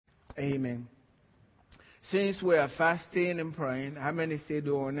Amen. Since we are fasting and praying, how many stay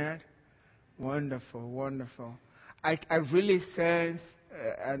doing that? Wonderful, wonderful. I really sense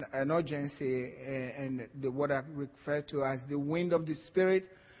an urgency and what I refer to as the wind of the Spirit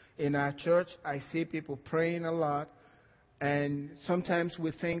in our church. I see people praying a lot, and sometimes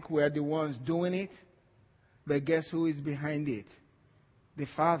we think we're the ones doing it, but guess who is behind it? The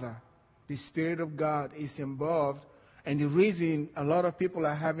Father. The Spirit of God is involved, and the reason a lot of people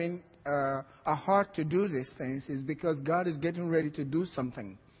are having a heart to do these things is because God is getting ready to do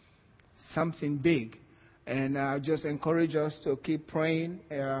something big. And I just encourage us to keep praying,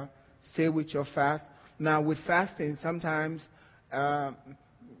 stay with your fast. Now, with fasting, sometimes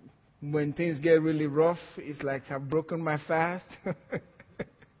when things get really rough, it's like I've broken my fast.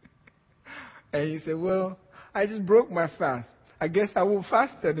 And you say, well, I just broke my fast. I guess I won't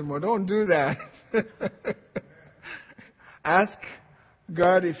fast anymore. Don't do that. Ask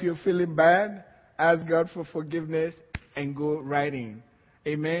God if you're feeling bad. Ask God for forgiveness and go right in.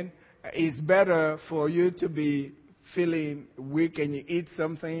 Amen. It's better for you to be feeling weak and you eat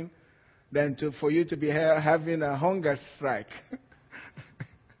something than for you to be having a hunger strike.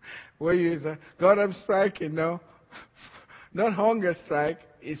 Where you say, God, I'm striking. No, not hunger strike.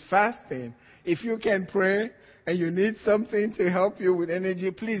 It's fasting. If you can pray and you need something to help you with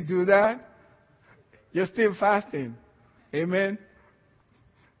energy, please do that. You're still fasting. Amen.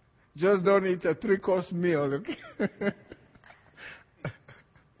 Just don't eat a 3-course meal, okay?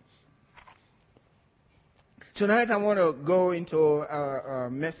 Tonight I want to go into a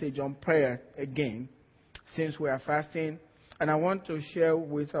message on prayer again, since we are fasting. And I want to share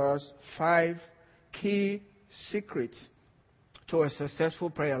with us 5 key secrets to a successful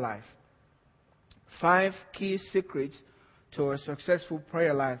prayer life. 5 key secrets to a successful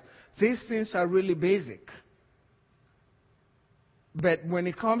prayer life. These things are really basic. But when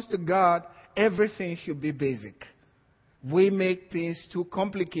it comes to God, everything should be basic. We make things too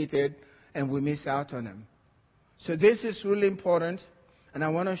complicated and we miss out on them. So this is really important, and I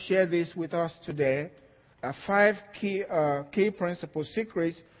want to share this with us today. 5 key principles,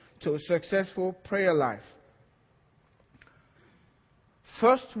 secrets to a successful prayer life.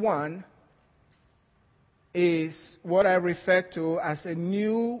 First one is what I refer to as a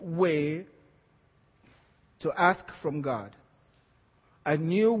new way to ask from God. A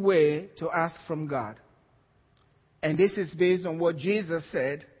new way to ask from God. And this is based on what Jesus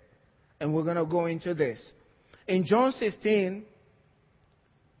said, and we're going to go into this. In John 16,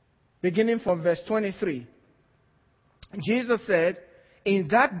 beginning from verse 23, Jesus said, "In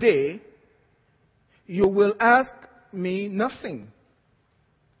that day you will ask me nothing.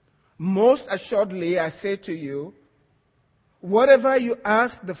 Most assuredly I say to you, whatever you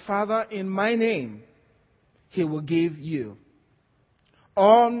ask the Father in my name, He will give you.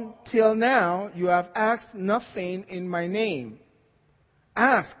 Until now you have asked nothing in my name.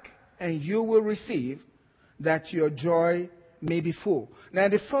 Ask and you will receive, that your joy may be full." Now,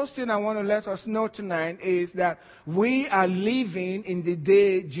 the first thing I want to let us know tonight is that we are living in the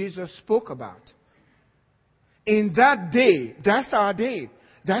day Jesus spoke about. In that day, that's our day.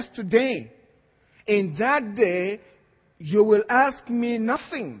 That's today. In that day, you will ask me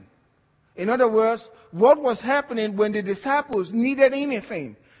nothing. In other words, what was happening when the disciples needed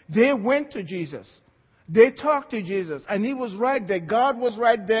anything? They went to Jesus. They talked to Jesus, and He was right there. God was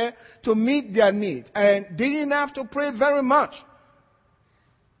right there to meet their need. And they didn't have to pray very much.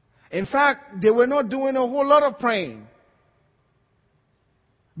 In fact, they were not doing a whole lot of praying,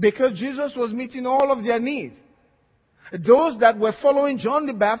 because Jesus was meeting all of their needs. Those that were following John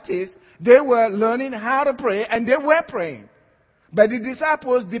the Baptist, they were learning how to pray, and they were praying. But the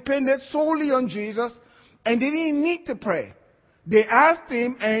disciples depended solely on Jesus, and they didn't need to pray. They asked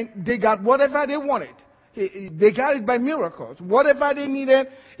Him, and they got whatever they wanted. They got it by miracles. Whatever they needed,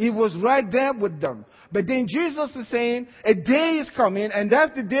 He was right there with them. But then Jesus is saying, a day is coming, and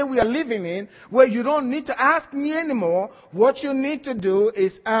that's the day we are living in, where you don't need to ask me anymore. What you need to do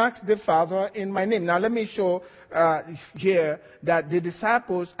is ask the Father in my name. Now let me show here that the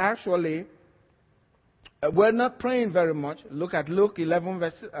disciples actually were not praying very much. Look at Luke 11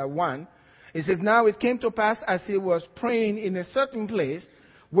 verse 1. It says, "Now it came to pass as He was praying in a certain place,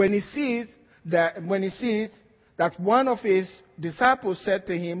 when he sees that one of His disciples said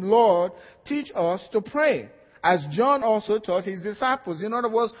to Him, 'Lord, teach us to pray, as John also taught his disciples.'" In other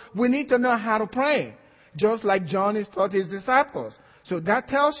words, we need to know how to pray, just like John has taught his disciples. So that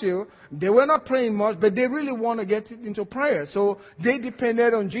tells you they were not praying much, but they really want to get into prayer. So they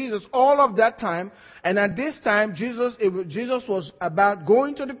depended on Jesus all of that time. And at this time, Jesus was about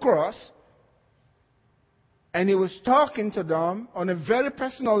going to the cross. And he was talking to them on a very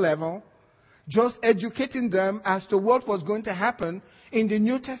personal level, just educating them as to what was going to happen in the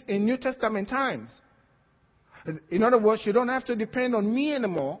New Testament times. In other words, you don't have to depend on me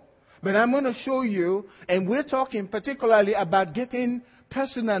anymore, but I'm going to show you, and we're talking particularly about getting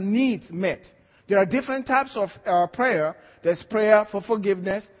personal needs met. There are different types of prayer. There's prayer for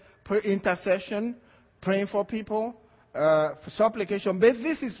forgiveness, intercession, praying for people, for supplication. But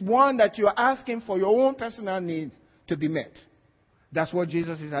this is one that you're asking for your own personal needs to be met. That's what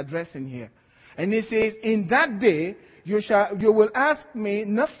Jesus is addressing here. And he says, in that day, you will ask me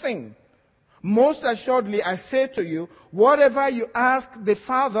nothing. Most assuredly, I say to you, whatever you ask the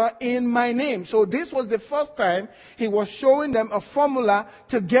Father in my name. So this was the first time he was showing them a formula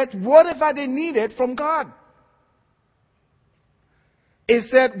to get whatever they needed from God. He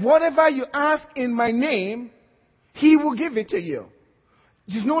said, whatever you ask in my name, he will give it to you.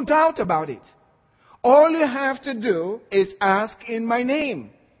 There's no doubt about it. All you have to do is ask in my name.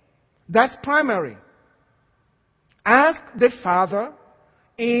 That's primary. Ask the Father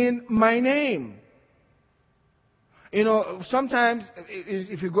in my name. You know, sometimes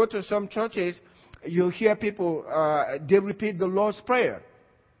if you go to some churches, you hear people, they repeat the Lord's Prayer.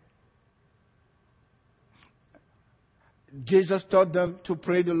 Jesus taught them to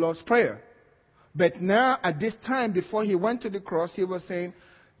pray the Lord's Prayer. But now, at this time, before he went to the cross, he was saying,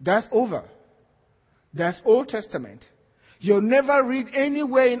 that's over. That's Old Testament. You'll never read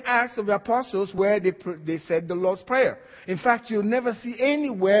anywhere in Acts of the Apostles where they said the Lord's Prayer. In fact, you'll never see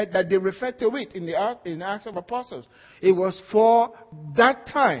anywhere that they refer to it in Acts of Apostles. It was for that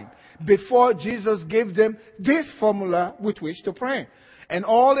time, before Jesus gave them this formula with which to pray. And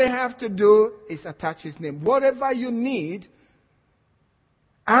all they have to do is attach his name. Whatever you need,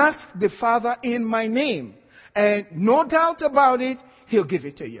 ask the Father in my name. And no doubt about it, he'll give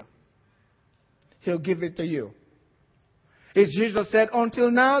it to you. He'll give it to you. As Jesus said,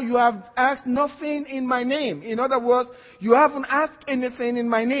 until now you have asked nothing in my name. In other words, you haven't asked anything in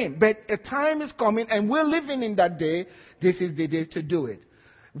my name. But a time is coming, and we're living in that day. This is the day to do it.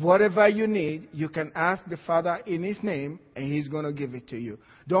 Whatever you need, you can ask the Father in his name, and he's going to give it to you.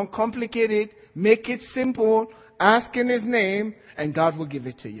 Don't complicate it. Make it simple. Ask in his name, and God will give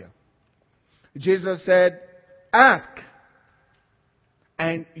it to you. Jesus said, ask,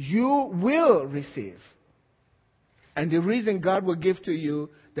 and you will receive. And the reason God will give to you,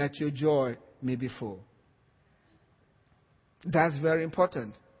 that your joy may be full. That's very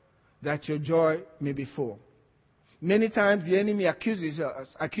important, that your joy may be full. Many times the enemy accuses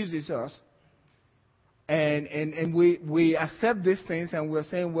us, and we accept these things, and we're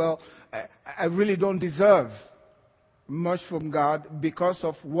saying, well, I really don't deserve much from God because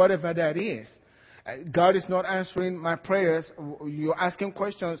of whatever that is. God is not answering my prayers. You're asking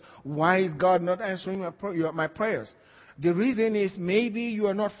questions. Why is God not answering my prayers? The reason is maybe you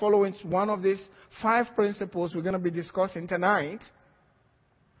are not following one of these 5 principles we're going to be discussing tonight.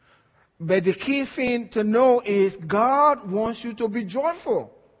 But the key thing to know is God wants you to be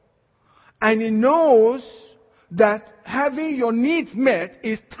joyful. And he knows that having your needs met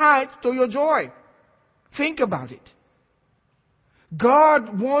is tied to your joy. Think about it.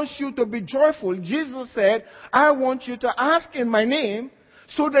 God wants you to be joyful. Jesus said, I want you to ask in my name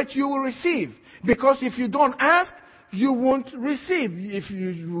so that you will receive. Because if you don't ask, you won't receive. If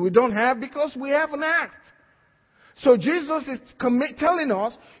we don't have, because we haven't asked. So Jesus is telling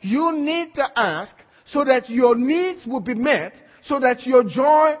us, you need to ask so that your needs will be met, so that your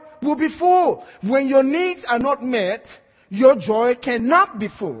joy will be full. When your needs are not met, your joy cannot be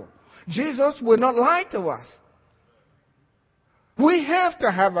full. Jesus will not lie to us. We have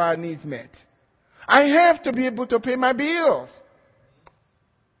to have our needs met. I have to be able to pay my bills,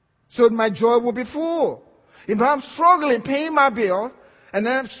 so my joy will be full. If I'm struggling paying my bills, and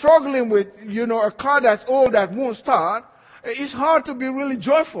I'm struggling with, a car that's old that won't start, it's hard to be really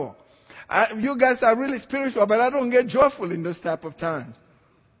joyful. You guys are really spiritual, but I don't get joyful in those type of times.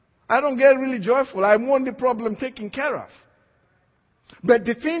 I don't get really joyful. I want the problem taken care of. But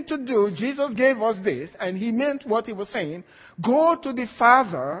the thing to do, Jesus gave us this, and he meant what he was saying. Go to the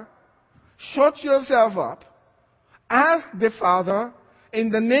Father, shut yourself up, ask the Father in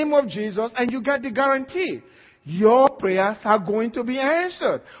the name of Jesus, and you get the guarantee. Your prayers are going to be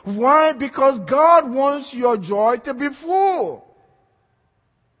answered. Why? Because God wants your joy to be full.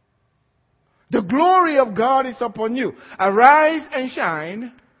 The glory of God is upon you. Arise and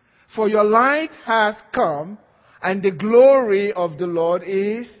shine, for your light has come, and the glory of the Lord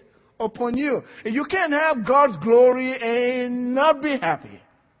is upon you. You can't have God's glory and not be happy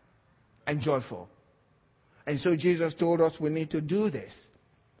and joyful. And so Jesus told us we need to do this.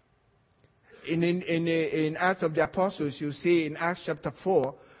 In Acts of the Apostles, you see in Acts chapter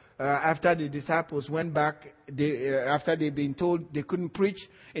 4, after the disciples went back, after they'd been told they couldn't preach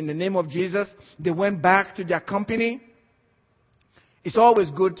in the name of Jesus, they went back to their company. It's always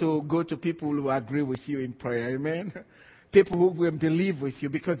good to go to people who agree with you in prayer, amen? People who will believe with you,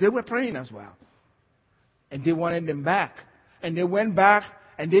 because they were praying as well. And they wanted them back. And they went back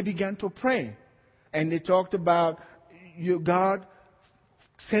and they began to pray. And they talked about God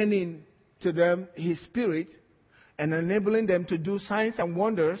sending to them His Spirit and enabling them to do signs and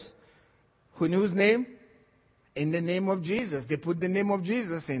wonders. In whose name? In the name of Jesus. They put the name of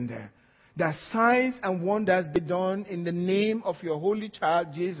Jesus in there. That signs and wonders be done in the name of your holy child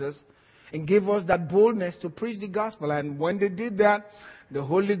Jesus, and give us that boldness to preach the gospel. And when they did that, the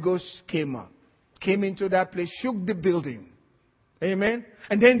Holy Ghost came into that place, shook the building. Amen.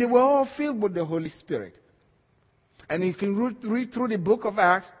 And then they were all filled with the Holy Spirit. And you can read through the book of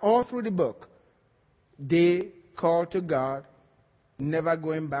Acts, all through the book. They called to God, never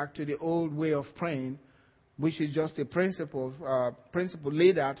going back to the old way of praying, which is just a principle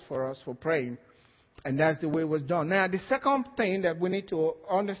laid out for us for praying. And that's the way it was done. Now, the second thing that we need to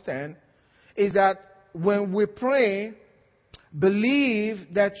understand is that when we pray,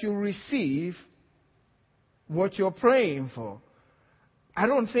 believe that you receive what you're praying for. I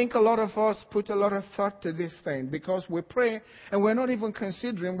don't think a lot of us put a lot of thought to this thing, because we pray and we're not even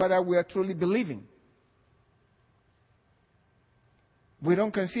considering whether we are truly believing. We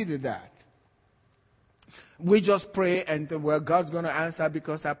don't consider that. We just pray and, well, God's going to answer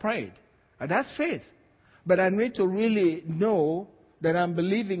because I prayed. And that's faith. But I need to really know that I'm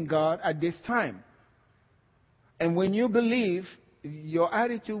believing God at this time. And when you believe, your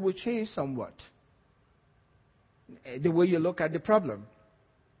attitude will change somewhat. The way you look at the problem.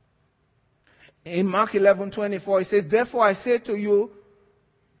 In Mark 11:24, it says, "Therefore I say to you,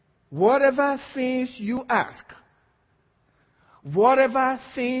 whatever things you ask,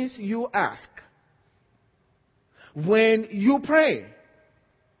 when you pray,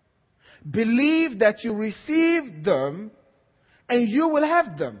 believe that you receive them and you will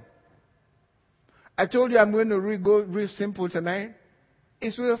have them." I told you I'm going to go real simple tonight.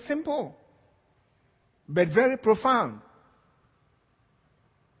 It's real simple, but very profound.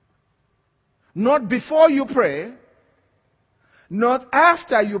 Not before you pray, not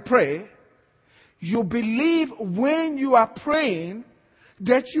after you pray. You believe when you are praying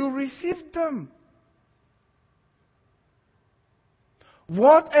that you receive them.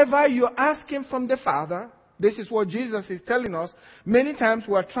 Whatever you're asking from the Father, this is what Jesus is telling us. Many times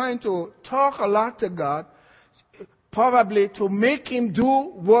we are trying to talk a lot to God, probably to make Him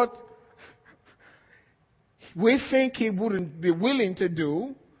do what we think He wouldn't be willing to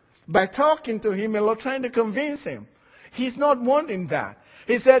do, by talking to Him and trying to convince Him. He's not wanting that.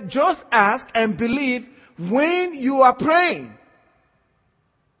 He said, just ask and believe when you are praying,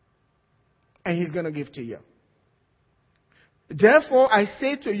 and He's going to give to you. Therefore, I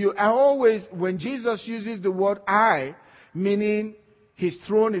say to you, when Jesus uses the word I, meaning His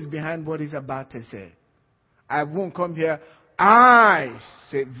throne is behind what He's about to say. I won't come here, I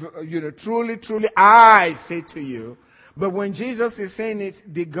say, truly, truly, I say to you. But when Jesus is saying it,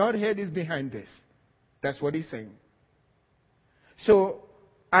 the Godhead is behind this. That's what He's saying. So,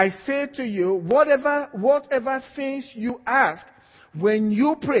 I say to you, whatever things you ask, when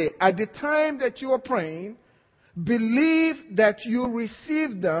you pray, at the time that you are praying, believe that you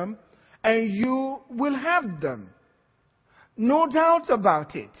receive them and you will have them. No doubt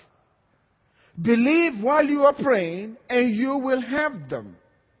about it. Believe while you are praying and you will have them.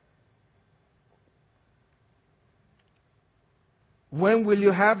 When will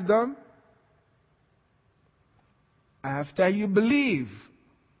you have them? After you believe.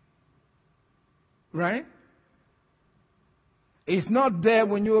 Right? It's not there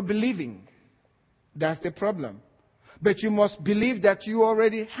when you are believing. That's the problem. But you must believe that you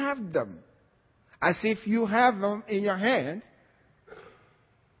already have them. As if you have them in your hands.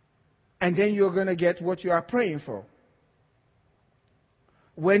 And then you're going to get what you are praying for.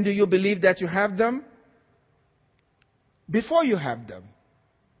 When do you believe that you have them? Before you have them.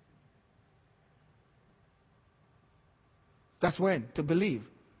 That's when to believe.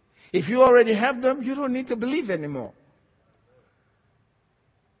 If you already have them, you don't need to believe anymore.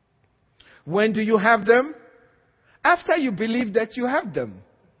 When do you have them? After you believe that you have them.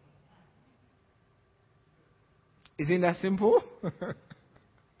 Isn't that simple?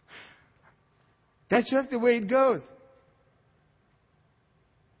 That's just the way it goes.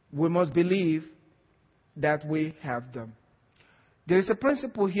 We must believe that we have them. There's a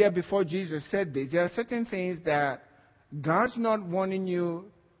principle here before Jesus said this. There are certain things that God's not wanting you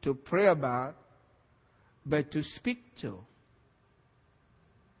to pray about, but to speak to.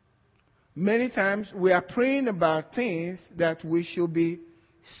 Many times we are praying about things that we should be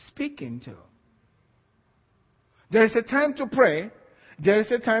speaking to. There is a time to pray. There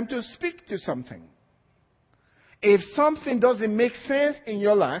is a time to speak to something. If something doesn't make sense in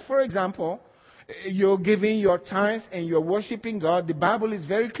your life, for example, you're giving your tithes and you're worshiping God, the Bible is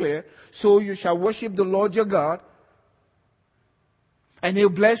very clear, so you shall worship the Lord your God, and He'll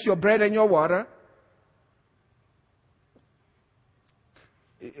bless your bread and your water.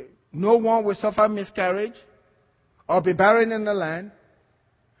 No one will suffer miscarriage or be barren in the land.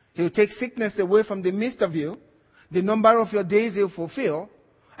 He'll take sickness away from the midst of you. The number of your days He'll fulfill.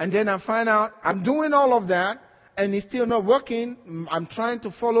 And then I find out I'm doing all of that and it's still not working. I'm trying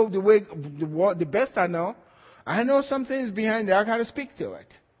to follow the way, the best I know. I know something is behind it. I got to speak to it.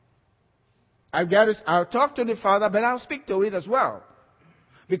 I'll talk to the Father, but I'll speak to it as well.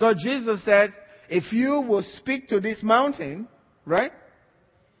 Because Jesus said, if you will speak to this mountain, right?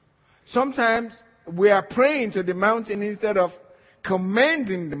 Sometimes we are praying to the mountain instead of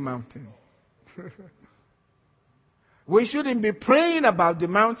commanding the mountain. We shouldn't be praying about the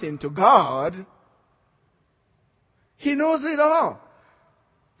mountain to God. He knows it all.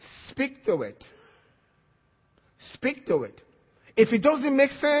 Speak to it. Speak to it. If it doesn't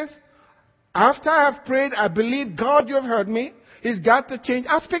make sense, after I've prayed, I believe, God, you've heard me. It's got to change.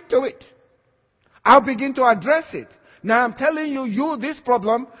 I'll speak to it. I'll begin to address it. Now I'm telling you this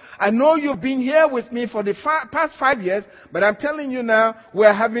problem. I know you've been here with me for the past 5 years, but I'm telling you now,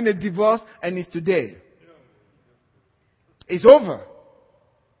 we're having a divorce and it's today. It's over.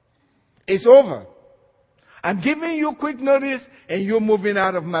 It's over. I'm giving you quick notice and you're moving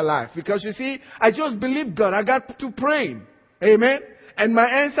out of my life. Because you see, I just believe God. I got to pray. Amen. And my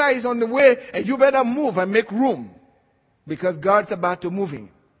answer is on the way and you better move and make room. Because God's about to move in.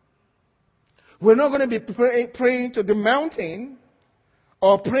 We're not going to be praying to the mountain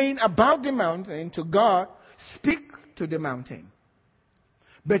or praying about the mountain to God. Speak to the mountain.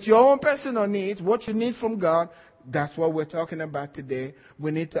 But your own personal needs, what you need from God, that's what we're talking about today.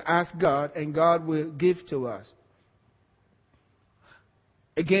 We need to ask God and God will give to us.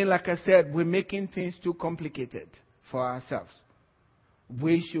 Again, like I said, we're making things too complicated for ourselves.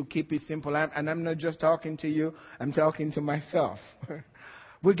 We should keep it simple. And I'm not just talking to you, I'm talking to myself.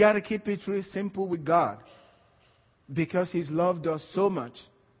 We got to keep it really simple with God. Because He's loved us so much.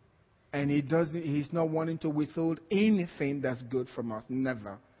 And He's not wanting to withhold anything that's good from us.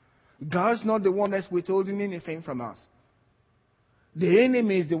 Never. God's not the one that's withholding anything from us. The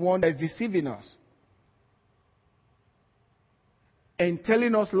enemy is the one that's deceiving us. And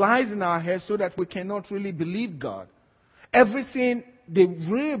telling us lies in our heads so that we cannot really believe God. Everything, the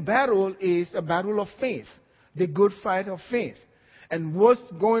real battle is a battle of faith. The good fight of faith. And what's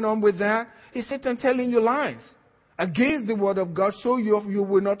going on with that is Satan telling you lies against the word of God so you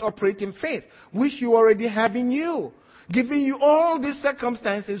will not operate in faith, which you already have in you. Giving you all these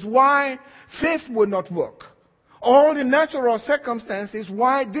circumstances why faith will not work. All the natural circumstances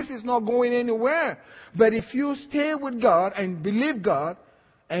why this is not going anywhere. But if you stay with God and believe God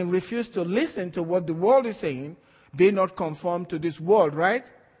and refuse to listen to what the world is saying, be not conformed to this world, right?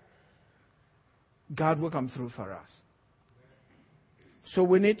 God will come through for us. So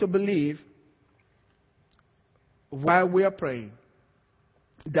we need to believe while we are praying,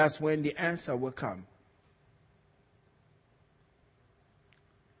 that's when the answer will come.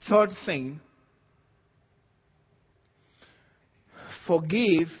 Third thing,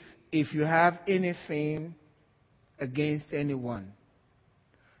 forgive if you have anything against anyone.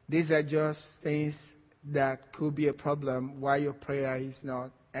 These are just things that could be a problem why your prayer is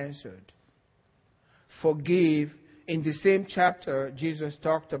not answered. Forgive. In the same chapter, Jesus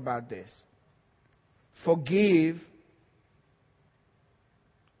talked about this. Forgive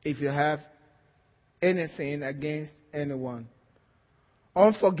if you have anything against anyone.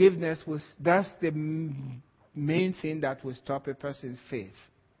 Unforgiveness that's the main thing that will stop a person's faith.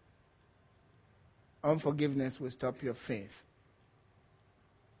 Unforgiveness will stop your faith.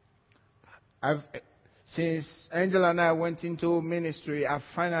 Since Angela and I went into ministry, I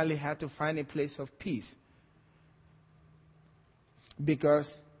finally had to find a place of peace.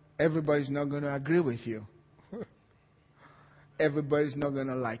 Because everybody's not going to agree with you. Everybody's not going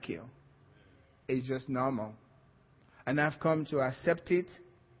to like you. It's just normal. And I've come to accept it.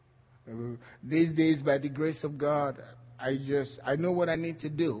 These days, by the grace of God, I know what I need to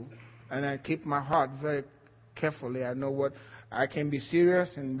do. And I keep my heart very carefully. I know what I can be serious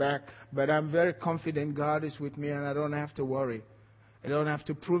and back. But I'm very confident God is with me and I don't have to worry. I don't have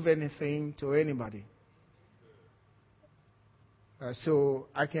to prove anything to anybody. so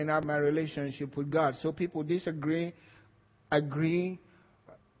I can have my relationship with God. So people disagree, agree,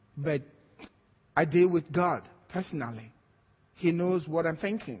 but I deal with God personally. He knows what I'm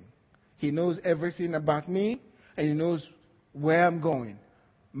thinking. He knows everything about me, and He knows where I'm going.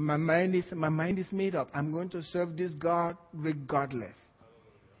 My mind is made up. I'm going to serve this God regardless.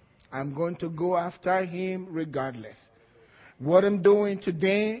 I'm going to go after Him regardless. What I'm doing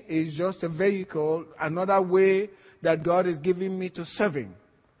today is just a vehicle, another way that God is giving me to serve Him.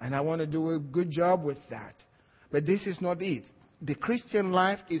 And I want to do a good job with that. But this is not it. The Christian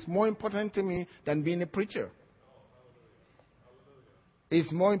life is more important to me than being a preacher.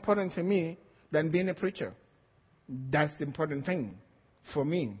 It's more important to me than being a preacher. That's the important thing for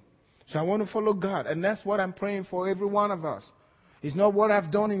me. So I want to follow God. And that's what I'm praying for every one of us. It's not what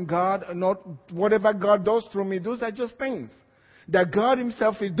I've done in God, not whatever God does through me. Those are just things that God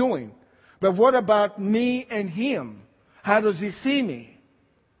Himself is doing. But what about me and Him? How does He see me?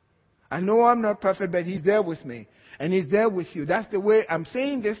 I know I'm not perfect, but He's there with me. And He's there with you. That's the way I'm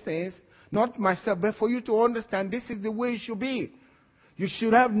saying these things, not myself, but for you to understand this is the way it should be. You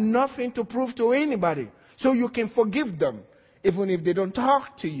should have nothing to prove to anybody, so you can forgive them, even if they don't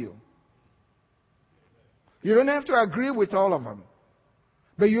talk to you. You don't have to agree with all of them,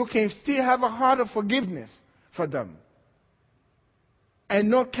 but you can still have a heart of forgiveness for them and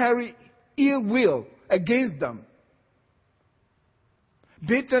not carry ill will against them.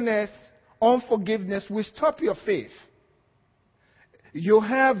 Bitterness, unforgiveness will stop your faith. You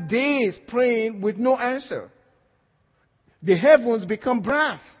have days praying with no answer. The heavens become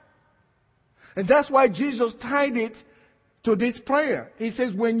brass. And that's why Jesus tied it to this prayer. He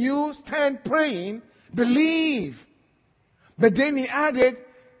says, when you stand praying, believe. But then He added,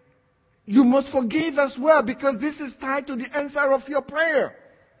 you must forgive as well, because this is tied to the answer of your prayer.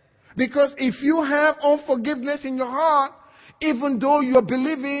 Because if you have unforgiveness in your heart, even though you're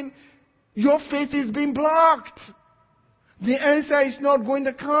believing, your faith is being blocked. The answer is not going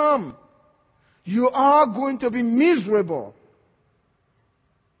to come. You are going to be miserable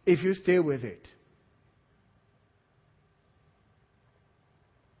if you stay with it.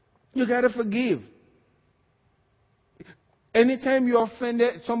 You got to forgive. Anytime you're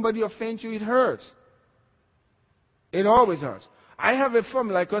offended, somebody offends you, it hurts. It always hurts. I have a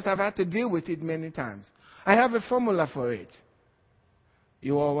formula because I've had to deal with it many times. I have a formula for it.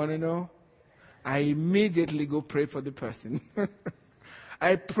 You all want to know? I immediately go pray for the person.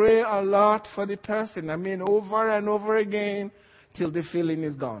 I pray a lot for the person. I mean, over and over again till the feeling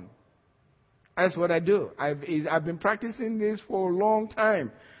is gone. That's what I do. I've been practicing this for a long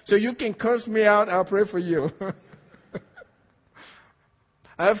time. So you can curse me out, I'll pray for you.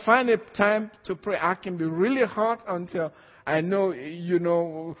 I find a time to pray. I can be really hot until I know,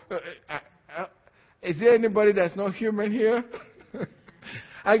 is there anybody that's not human here?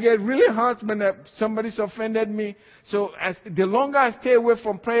 I get really hot when somebody's offended me. So the longer I stay away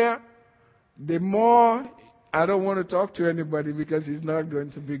from prayer, the more I don't want to talk to anybody, because it's not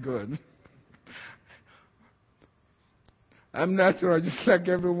going to be good. I'm natural, just like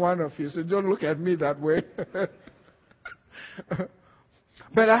every one of you, so don't look at me that way.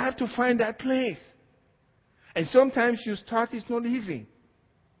 But I have to find that place. And sometimes you start, it's not easy.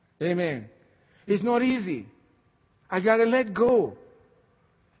 Amen. It's not easy. I got to let go.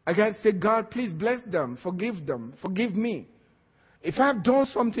 I got to say, God, please bless them, forgive me. If I've done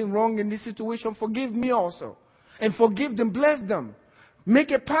something wrong in this situation, forgive me also. And forgive them, bless them.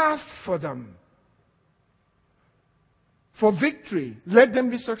 Make a path for them. For victory. Let them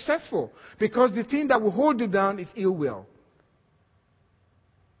be successful. Because the thing that will hold you down is ill will.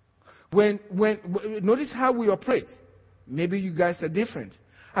 Notice how we operate. Maybe you guys are different.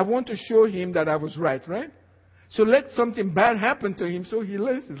 I want to show him that I was right? So let something bad happen to him so he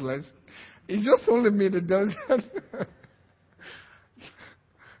learns his lesson. It's just only me that does that.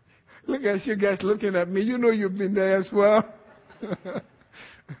 Look at you guys looking at me. You know you've been there as well.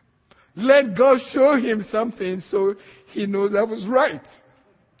 Let God show him something so he knows I was right.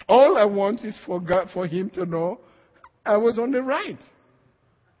 All I want is for him to know I was on the right.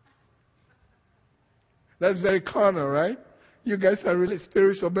 That's very carnal, right? You guys are really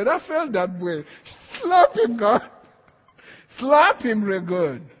spiritual, but I felt that way. Slap him, God. Slap him real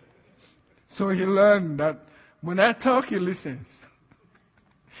good. So he learned that when I talk, he listens.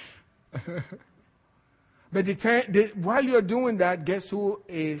 But while you're doing that, guess who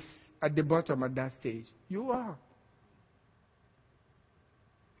is at the bottom at that stage? You are.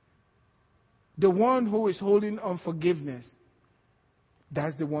 The one who is holding on forgiveness,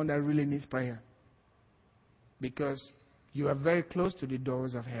 that's the one that really needs prayer. Because you are very close to the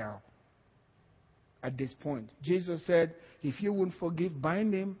doors of hell. at this point. Jesus said, if you won't forgive,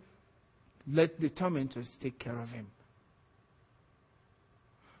 bind him, let the tormentors take care of him.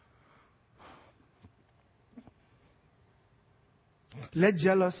 Let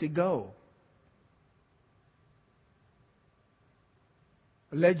jealousy go.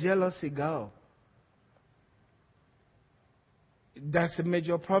 Let jealousy go. That's a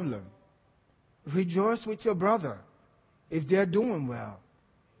major problem. Rejoice with your brother if they're doing well.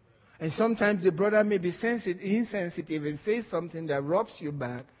 And sometimes the brother may be insensitive and say something that rubs you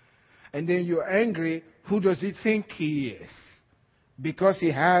back, and then you're angry. Who does he think he is? Because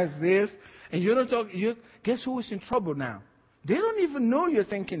he has this, and you don't talk. Guess who is in trouble now? They don't even know you're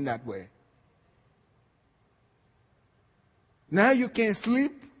thinking that way. Now you can't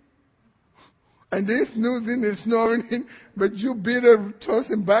sleep, and they're snoozing and snoring, but you bitter,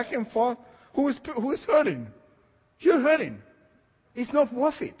 tossing back and forth. Who is hurting? You're hurting. It's not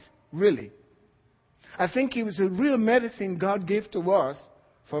worth it, really. I think it was a real medicine God gave to us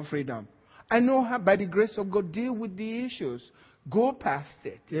for freedom. I know how, by the grace of God, deal with the issues. Go past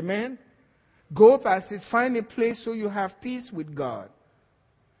it. Amen? Go past it. Find a place so you have peace with God.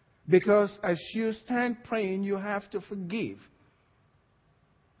 Because as you stand praying, you have to forgive.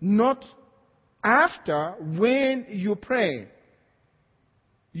 Not after, when you pray.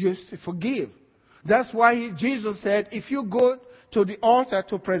 You forgive. That's why Jesus said, if you go to the altar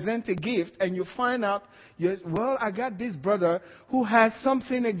to present a gift and you find out, well, I got this brother who has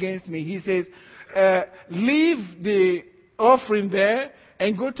something against me. He says, leave the offering there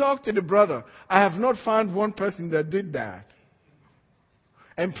and go talk to the brother. I have not found one person that did that.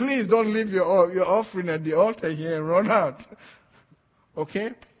 And please don't leave your offering at the altar here and run out. Okay?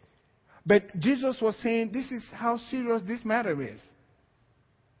 But Jesus was saying, this is how serious this matter is.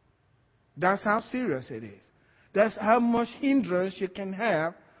 That's how serious it is. That's how much hindrance you can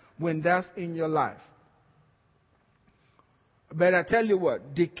have when that's in your life. But I tell you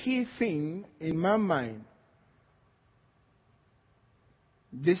what, the key thing in my mind,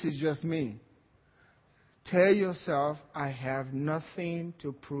 this is just me. Tell yourself, I have nothing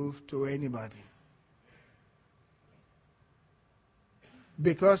to prove to anybody.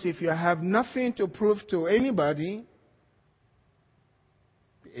 Because if you have nothing to prove to anybody,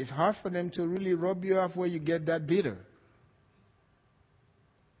 it's hard for them to really rub you off where you get that bitter.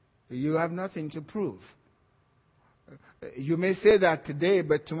 You have nothing to prove. You may say that today,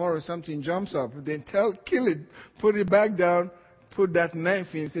 but tomorrow something jumps up. Then kill it, put it back down, put that knife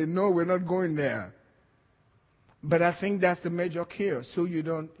in and say, no, we're not going there. But I think that's the major cure. So you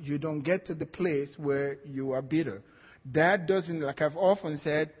don't get to the place where you are bitter. That doesn't, like I've often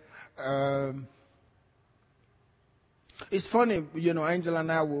said, it's funny, Angela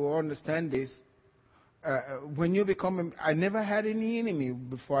and I will understand this. When you become, I never had any enemy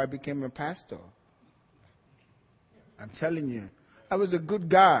before I became a pastor. I'm telling you, I was a good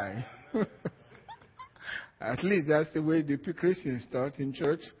guy. At least that's the way the Christians start in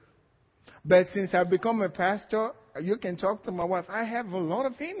church. But since I've become a pastor, you can talk to my wife. I have a lot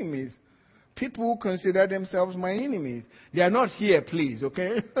of enemies. People who consider themselves my enemies. They are not here, please,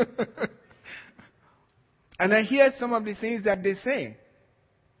 okay? And I hear some of the things that they say.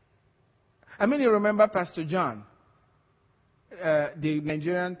 I mean, you remember Pastor John, the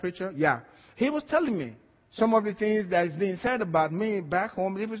Nigerian preacher? Yeah. He was telling me some of the things that is being said about me back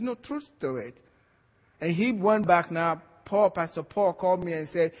home. There was no truth to it. And he went back now. Pastor Paul called me and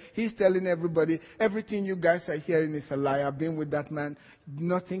said, he's telling everybody, everything you guys are hearing is a lie. I've been with that man.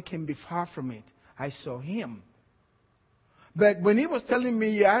 Nothing can be far from it. I saw him. But when he was telling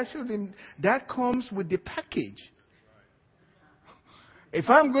me, I showed him, that comes with the package. If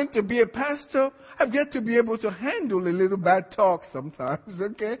I'm going to be a pastor, I've got to be able to handle a little bad talk sometimes,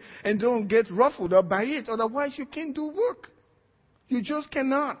 okay? And don't get ruffled up by it. Otherwise, you can't do work. You just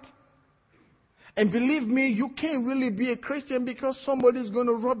cannot. And believe me, you can't really be a Christian because somebody's going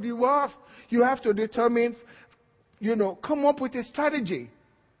to rub you off. You have to determine, come up with a strategy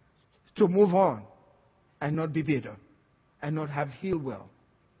to move on and not be bitter and not have healed well.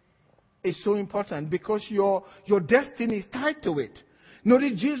 It's so important because your destiny is tied to it.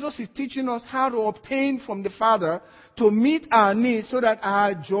 Notice Jesus is teaching us how to obtain from the Father to meet our needs so that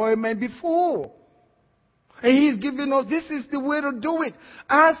our joy may be full. And He's giving us, this is the way to do it.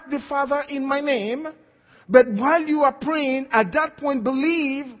 Ask the Father in my name. But while you are praying, at that point,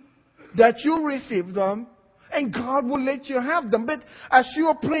 believe that you receive them and God will let you have them. But as you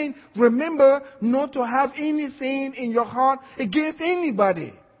are praying, remember not to have anything in your heart against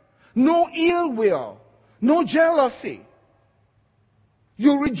anybody. No ill will. No jealousy.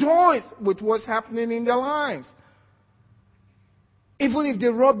 You rejoice with what's happening in their lives. Even if they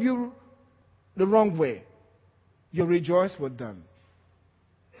rub you the wrong way, you rejoice with them.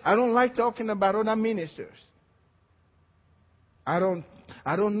 I don't like talking about other ministers. I don't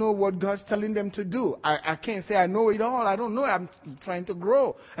know what God's telling them to do. I can't say I know it all. I don't know. I'm trying to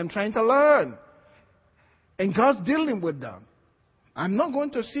grow. I'm trying to learn. And God's dealing with them. I'm not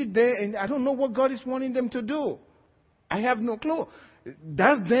going to sit there and I don't know what God is wanting them to do. I have no clue.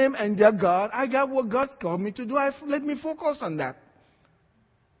 That's them and their God. I got what God's called me to do. Let me focus on that.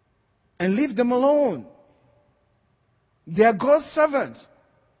 And leave them alone. They are God's servants.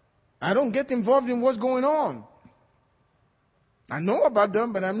 I don't get involved in what's going on. I know about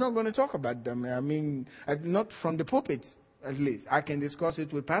them, but I'm not going to talk about them. I mean, not from the pulpit, at least. I can discuss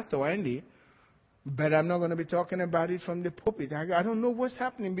it with Pastor Andy, but I'm not going to be talking about it from the pulpit. I don't know what's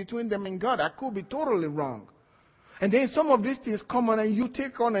happening between them and God. I could be totally wrong. And then some of these things come on and you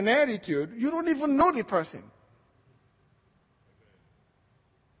take on an attitude. You don't even know the person.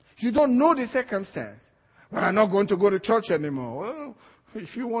 You don't know the circumstance. But I'm not going to go to church anymore. Well,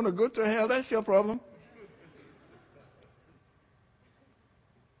 if you want to go to hell, that's your problem.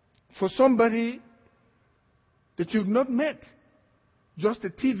 For somebody that you've not met, just a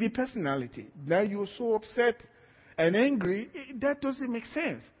TV personality, now you're so upset and angry, that doesn't make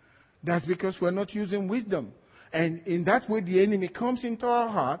sense. That's because we're not using wisdom. And in that way, the enemy comes into our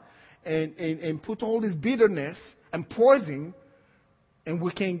heart and put all this bitterness and poison,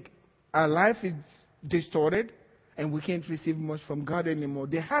 and our life is distorted, and we can't receive much from God anymore.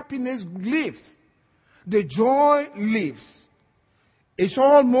 The happiness leaves. The joy leaves. It's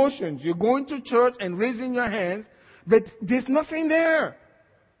all motions. You're going to church and raising your hands, but there's nothing there.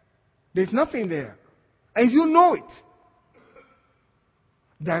 There's nothing there. And you know it.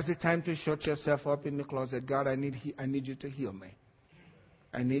 That's the time to shut yourself up in the closet. God, I need you to heal me.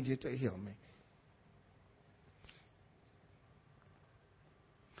 I need you to heal me.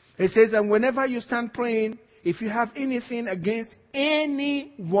 It says, and whenever you stand praying, if you have anything against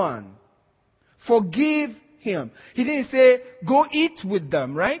anyone, forgive him. He didn't say, go eat with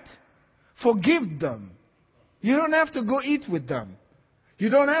them, right? Forgive them. You don't have to go eat with them. You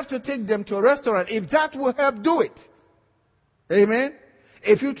don't have to take them to a restaurant. If that will help, do it. Amen?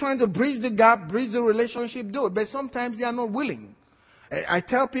 If you're trying to bridge the gap, bridge the relationship, do it. But sometimes they are not willing. I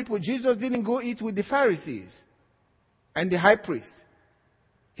tell people, Jesus didn't go eat with the Pharisees and the high priest.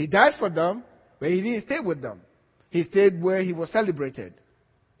 He died for them, but he didn't stay with them. He stayed where he was celebrated.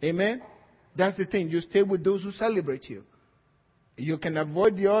 Amen? That's the thing. You stay with those who celebrate you. You can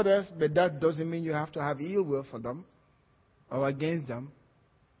avoid the others, but that doesn't mean you have to have ill will for them or against them.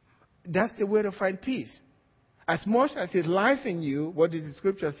 That's the way to find peace. As much as it lies in you, what the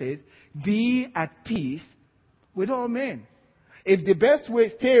scripture says, be at peace with all men. If the best way,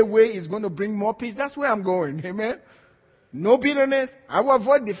 stay away, is going to bring more peace, that's where I'm going. Amen? No bitterness. I will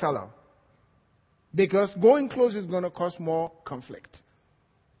avoid the fellow. Because going close is going to cause more conflict.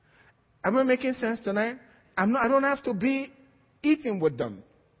 Am I making sense tonight? I don't have to be eating with them.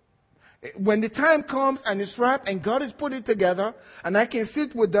 When the time comes and it's right and God has put it together and I can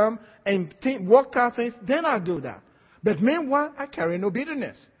sit with them and work out things, then I'll do that. But meanwhile, I carry no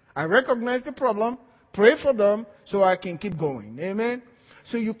bitterness. I recognize the problem, pray for them so I can keep going. Amen?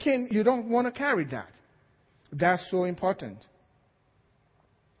 So you don't want to carry that. That's so important.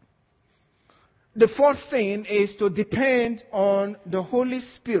 The fourth thing is to depend on the Holy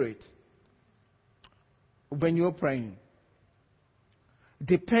Spirit when you're praying.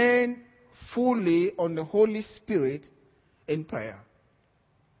 Depend fully on the Holy Spirit in prayer.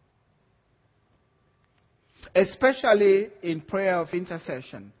 Especially in prayer of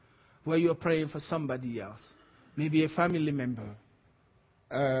intercession, where you're praying for somebody else. Maybe a family member.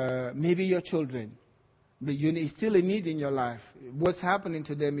 Maybe your children. But it's still a need in your life. What's happening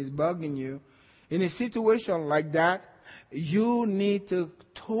to them is bugging you. In a situation like that, you need to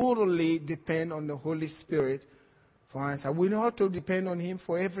totally depend on the Holy Spirit for answer. We know how to depend on Him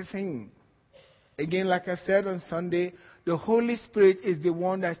for everything. Again, like I said on Sunday, the Holy Spirit is the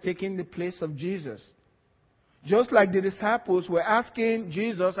one that's taking the place of Jesus. Just like the disciples were asking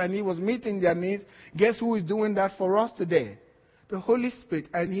Jesus and He was meeting their needs, guess who is doing that for us today? The Holy Spirit.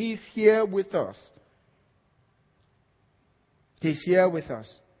 And He is here with us. He's here with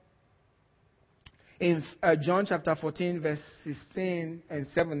us. In John chapter 14, verse 16 and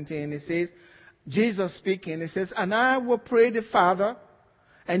 17, it says, Jesus speaking, it says, and I will pray the Father,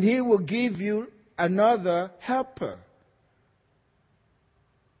 and He will give you another helper.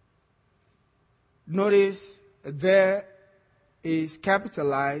 Notice there is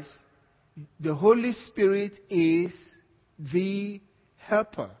capitalized, the Holy Spirit is the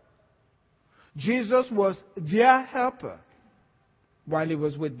helper. Jesus was their helper while He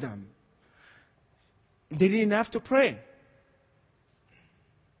was with them. They didn't have to pray.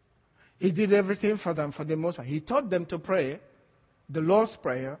 He did everything for them for the most part. He taught them to pray, the Lord's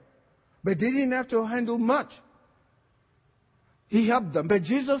Prayer, but they didn't have to handle much. He helped them. But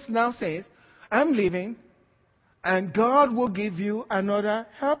Jesus now says, I'm leaving, and God will give you another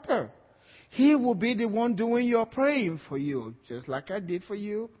helper. He will be the one doing your praying for you, just like I did for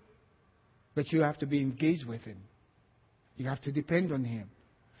you. But you have to be engaged with Him. You have to depend on Him.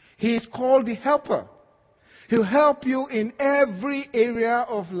 He is called the helper. He'll help you in every area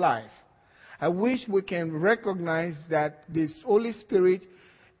of life. I wish we can recognize that this Holy Spirit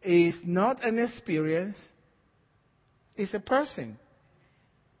is not an experience. It's a person.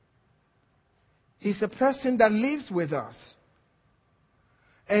 He's a person that lives with us.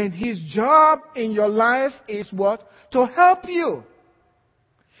 And His job in your life is what? To help you.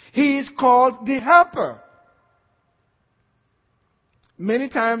 He is called the helper. Many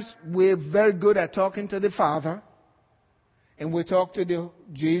times we're very good at talking to the Father. And we talk to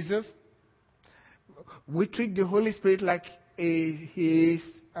Jesus. We treat the Holy Spirit like He is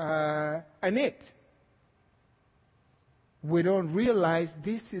an it. We don't realize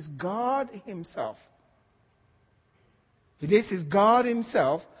this is God Himself. This is God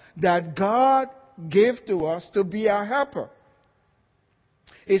Himself that God gave to us to be our helper.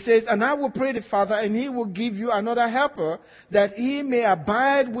 It says, and I will pray the Father, and He will give you another helper, that He may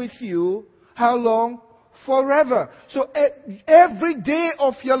abide with you. How long? Forever. So every day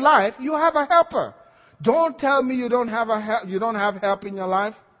of your life, you have a helper. Don't tell me you don't have help in your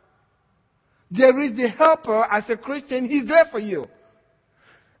life. There is the helper. As a Christian, He's there for you.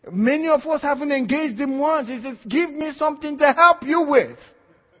 Many of us haven't engaged Him once. He says, give me something to help you with.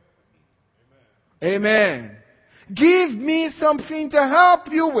 Amen. Give me something to help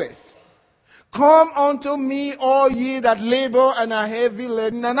you with. Come unto me, all ye that labor and are heavy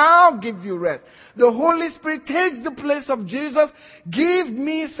laden, and I'll give you rest. The Holy Spirit takes the place of Jesus. Give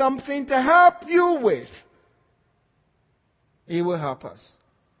me something to help you with. He will help us.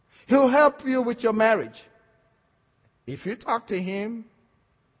 He'll help you with your marriage. If you talk to Him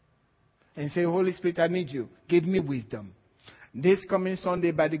and say, Holy Spirit, I need you. Give me wisdom. This coming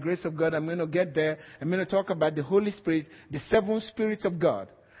Sunday, by the grace of God, I'm going to get there. I'm going to talk about the Holy Spirit, the 7 spirits of God.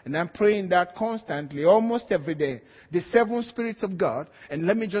 And I'm praying that constantly, almost every day. The 7 spirits of God. And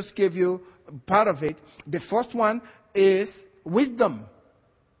let me just give you part of it. The first one is wisdom.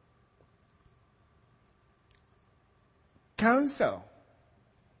 Counsel.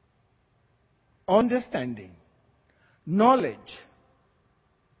 Understanding. Knowledge.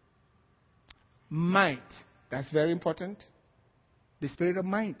 Might. That's very important. The spirit of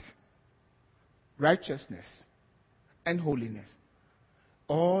might. Righteousness. And holiness.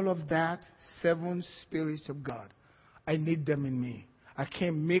 All of that, 7 spirits of God. I need them in me. I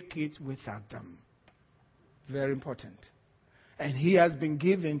can't make it without them. Very important. And He has been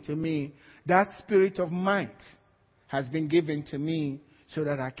given to me. That spirit of might has been given to me so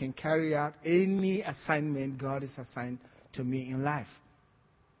that I can carry out any assignment God has assigned to me in life.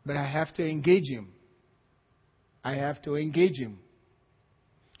 But I have to engage Him. I have to engage Him.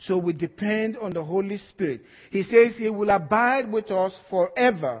 So we depend on the Holy Spirit. He says He will abide with us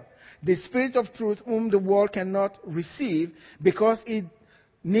forever. The Spirit of truth whom the world cannot receive because it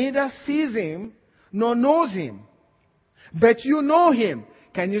neither sees Him nor knows Him. But you know Him.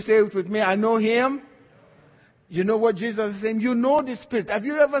 Can you say it with me? I know Him. You know what Jesus is saying? You know the Spirit. Have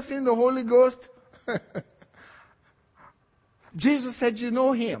you ever seen the Holy Ghost? Jesus said you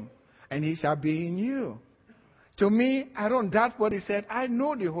know Him and He shall be in you. To me, I don't doubt what He said. I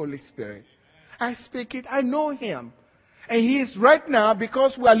know the Holy Spirit. I speak it. I know Him. And He is right now,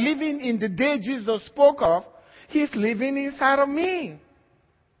 because we are living in the day Jesus spoke of, He's living inside of me.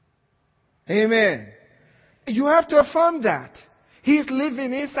 Amen. You have to affirm that. He's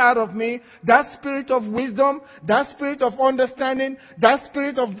living inside of me. That spirit of wisdom, that spirit of understanding, that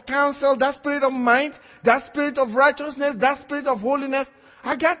spirit of counsel, that spirit of might, that spirit of righteousness, that spirit of holiness,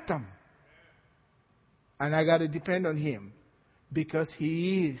 I got them. And I got to depend on Him because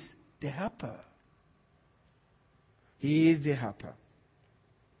He is the helper. He is the helper.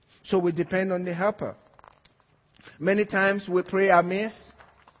 So we depend on the helper. Many times we pray amiss.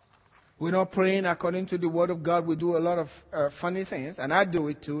 We're not praying according to the Word of God. We do a lot of funny things. And I do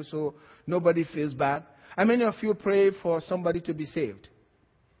it too, so nobody feels bad. How many of you pray for somebody to be saved?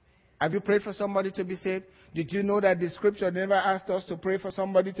 Have you prayed for somebody to be saved? Did you know that the Scripture never asked us to pray for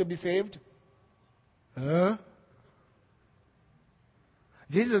somebody to be saved? Huh?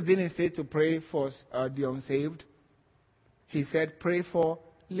 Jesus didn't say to pray for the unsaved. He said pray for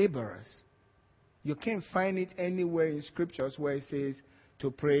laborers. You can't find it anywhere in Scriptures where it says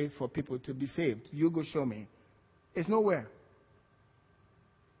to pray for people to be saved. You go show me. It's nowhere.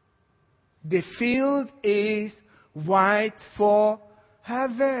 The field is white for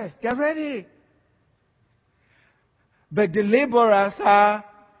harvest. They're ready. But the laborers are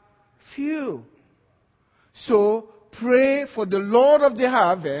few. So pray for the Lord of the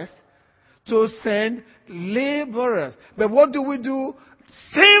harvest to send laborers. But what do?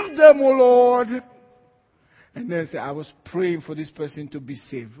 Save them, O Lord. And then say, I was praying for this person to be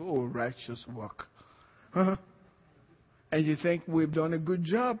saved. Oh, righteous work. And you think we've done a good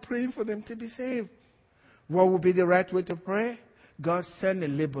job praying for them to be saved. What would be the right way to pray? God, send a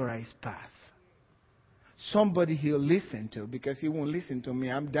laborer his path. Somebody he'll listen to, because he won't listen to me.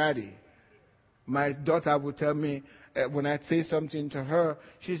 I'm daddy. My daughter will tell me, when I say something to her,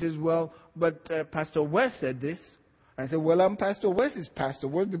 she says, well, but Pastor West said this. I said, well, I'm Pastor West's pastor.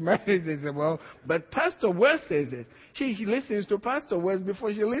 What's the matter? They said, well, but Pastor West says it. She listens to Pastor West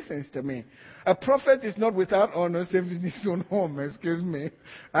before she listens to me. A prophet is not without honor save in his own home. Excuse me.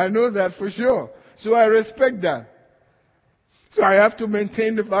 I know that for sure. So I respect that. So I have to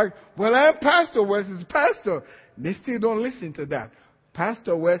maintain the fact, well, I'm Pastor West's pastor. They still don't listen to that.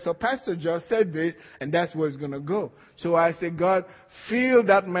 Pastor West or Pastor Josh said this, and that's where it's going to go. So I say, God, fill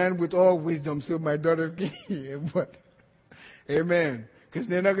that man with all wisdom so my daughter can hear. But, amen. Because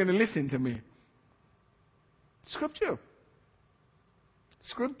they're not going to listen to me. Scripture.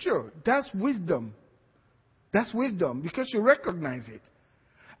 Scripture. That's wisdom. That's wisdom because you recognize it.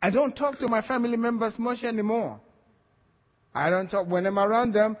 I don't talk to my family members much anymore. I don't talk. When I'm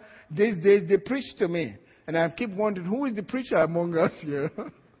around them, these days they preach to me. And I keep wondering, who is the preacher among us here?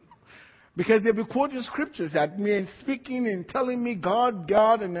 Because they'll be quoting scriptures at me and speaking and telling me God,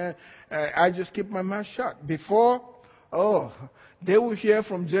 and I just keep my mouth shut. Before, they will hear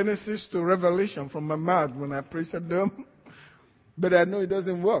from Genesis to Revelation from my mouth when I preach at them. But I know it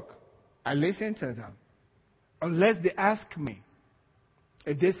doesn't work. I listen to them. Unless they ask me.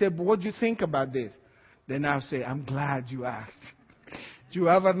 If they say, but what do you think about this? Then I'll say, I'm glad you asked. Do you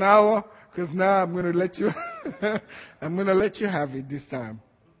have an hour? Because now I'm going to let you, I'm going to let you have it this time.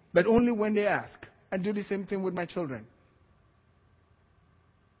 But only when they ask. I do the same thing with my children.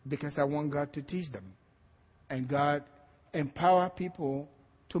 Because I want God to teach them. And God empower people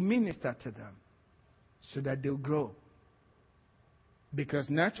to minister to them. So that they'll grow. Because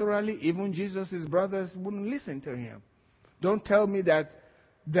naturally, even Jesus' brothers wouldn't listen to him. Don't tell me that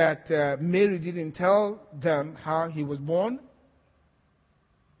Mary didn't tell them how he was born.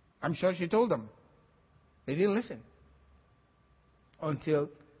 I'm sure she told them. They didn't listen. Until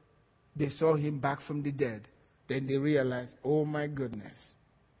they saw him back from the dead. Then they realized, oh my goodness.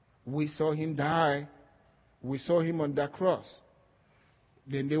 We saw him die. We saw him on that cross.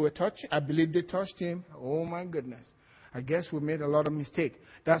 Then they were touched. I believe they touched him. Oh my goodness. I guess we made a lot of mistakes.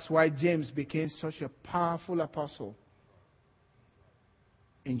 That's why James became such a powerful apostle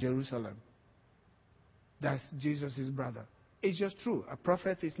in Jerusalem. That's Jesus' brother. It's just true. A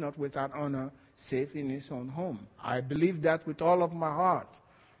prophet is not without honor, save in his own home. I believe that with all of my heart.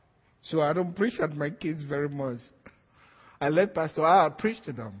 So I don't preach at my kids very much. I let Pastor Al preach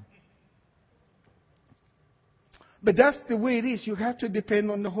to them. But that's the way it is. You have to depend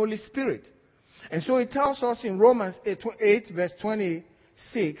on the Holy Spirit. And so it tells us in Romans 8 verse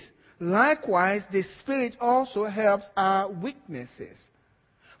 26, likewise the Spirit also helps our weaknesses.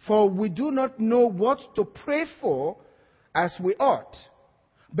 For we do not know what to pray for as we ought.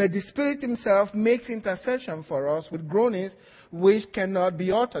 But the Spirit himself makes intercession for us with groanings which cannot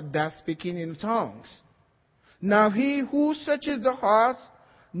be uttered, thus speaking in tongues. Now he who searches the heart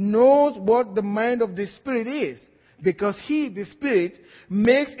knows what the mind of the Spirit is, because he, the Spirit,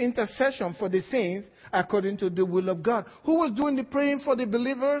 makes intercession for the saints according to the will of God. Who was doing the praying for the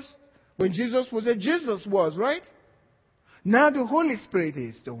believers? When Jesus was there, Jesus was, right? Now the Holy Spirit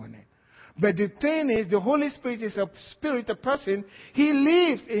is doing it. But the thing is, the Holy Spirit is a spirit, a person. He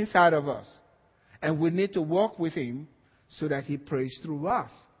lives inside of us. And we need to walk with him so that he prays through us.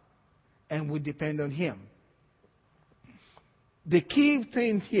 And we depend on him. The key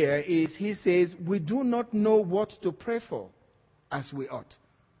thing here is he says, we do not know what to pray for as we ought.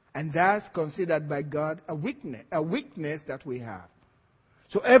 And that's considered by God a weakness that we have.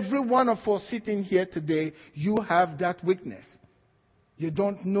 So every one of us sitting here today, you have that weakness. You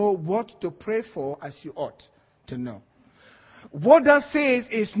don't know what to pray for as you ought to know. What that says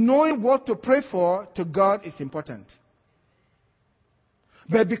is knowing what to pray for to God is important.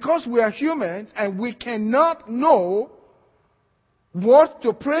 But because we are humans and we cannot know what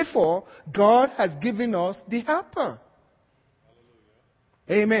to pray for, God has given us the helper.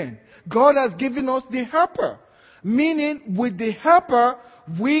 Amen. God has given us the helper. Meaning with the helper,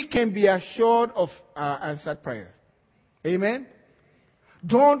 we can be assured of our answered prayer. Amen?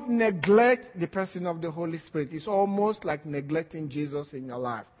 Don't neglect the person of the Holy Spirit. It's almost like neglecting Jesus in your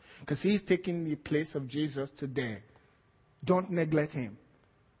life, because He's taking the place of Jesus today. Don't neglect Him.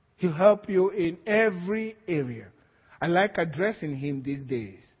 He'll help you in every area. I like addressing Him these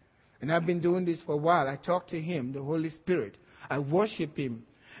days. And I've been doing this for a while. I talk to Him, the Holy Spirit. I worship Him.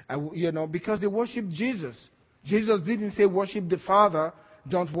 Because they worship Jesus. Jesus didn't say worship the Father,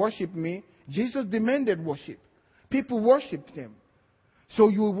 don't worship me. Jesus demanded worship. People worshiped Him. So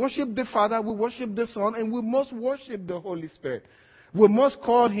you worship the Father, we worship the Son, and we must worship the Holy Spirit. We must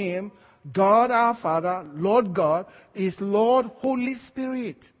call Him God our Father. Lord God is Lord Holy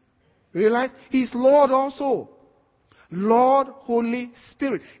Spirit. Realize? He's Lord also. Lord Holy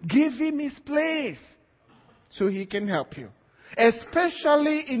Spirit. Give Him His place so He can help you.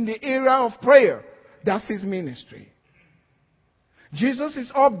 Especially in the area of prayer. That's His ministry. Jesus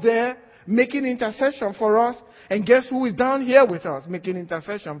is up there making intercession for us. And guess who is down here with us making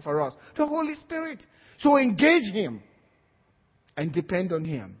intercession for us? The Holy Spirit. So engage Him and depend on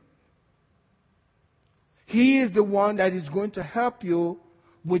Him. He is the one that is going to help you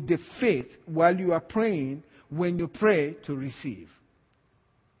with the faith while you are praying, when you pray to receive.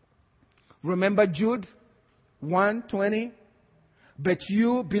 Remember Jude 1:20? But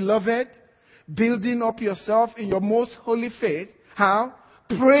you, beloved, building up yourself in your most holy faith. How?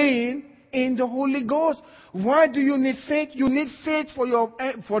 Praying in the Holy Ghost. Why do you need faith? You need faith for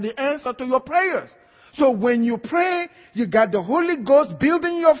the answer to your prayers. So when you pray, you got the Holy Ghost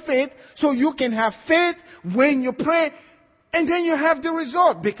building your faith so you can have faith when you pray, and then you have the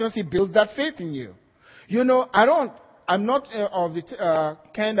result because He builds that faith in you. I'm not of the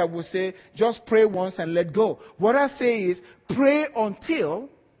kind that will say just pray once and let go. What I say is pray until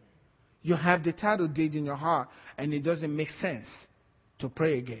you have the title deed in your heart and it doesn't make sense to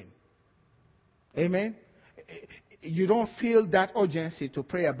pray again. Amen? You don't feel that urgency to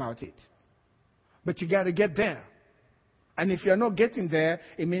pray about it. But you got to get there. And if you're not getting there,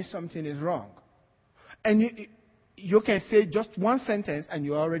 it means something is wrong. And you can say just one sentence and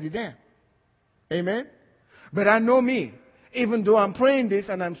you're already there. Amen? But I know me. Even though I'm praying this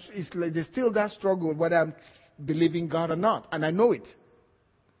and there's still that struggle whether I'm believing God or not. And I know it.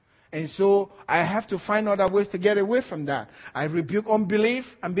 And so I have to find other ways to get away from that. I rebuke unbelief.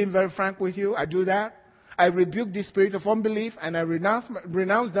 I'm being very frank with you. I do that. I rebuke the spirit of unbelief and I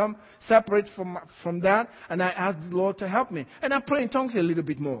renounce them, separate from that, and I ask the Lord to help me. And I pray in tongues a little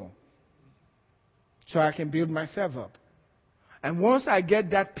bit more so I can build myself up. And once I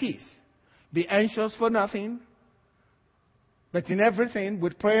get that peace, be anxious for nothing, but in everything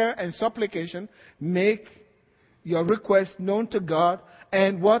with prayer and supplication, make your request known to God,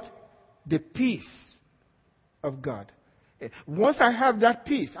 and what? The peace of God. Once I have that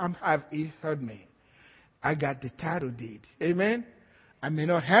peace, He heard me. I got the title deed. Amen? I may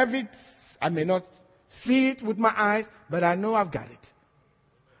not have it. I may not see it with my eyes, but I know I've got it.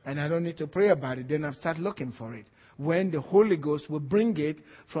 And I don't need to pray about it. Then I'll start looking for it. When the Holy Ghost will bring it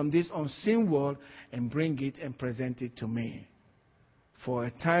from this unseen world and bring it and present it to me for a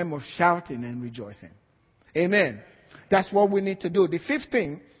time of shouting and rejoicing. Amen. That's what we need to do. The fifth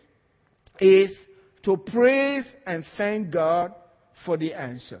thing is to praise and thank God for the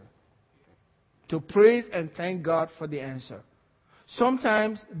answer. To praise and thank God for the answer.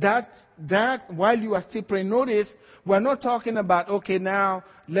 Sometimes that while you are still praying, notice we're not talking about, okay, now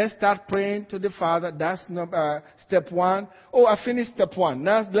let's start praying to the Father. That's step one. Oh, I finished step one.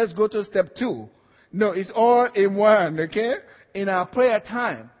 Now let's go to step two. No, it's all in one, okay? In our prayer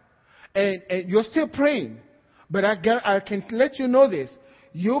time. And you're still praying. But I can let you know this.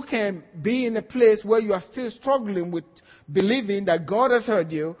 You can be in a place where you are still struggling with believing that God has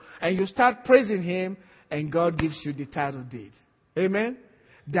heard you, and you start praising Him, and God gives you the title deed. Amen?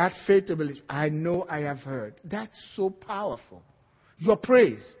 That faith to believe. I know I have heard. That's so powerful. Your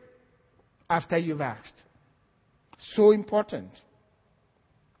praise after you've asked. So important.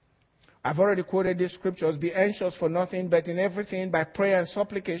 I've already quoted these scriptures. Be anxious for nothing, but in everything by prayer and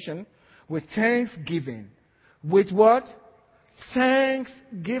supplication with thanksgiving. With what?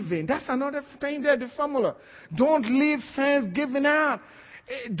 Thanksgiving. That's another thing there, the formula. Don't leave thanksgiving out.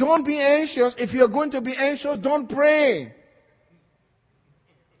 Don't be anxious. If you're going to be anxious, don't pray.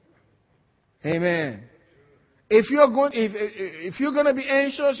 Amen. If you're going to be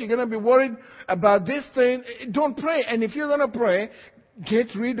anxious, you're going to be worried about this thing, don't pray. And if you're going to pray, get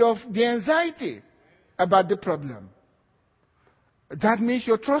rid of the anxiety about the problem. That means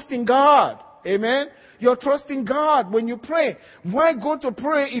you're trusting God. Amen. You're trusting God when you pray. Why go to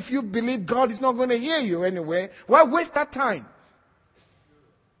pray if you believe God is not going to hear you anyway? Why waste that time?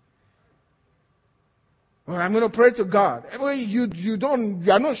 Well, I'm going to pray to God. Well, you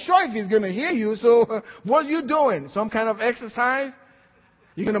are not sure if He's going to hear you, so what are you doing? Some kind of exercise?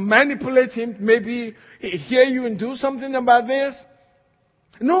 You're going to manipulate Him, maybe hear you and do something about this?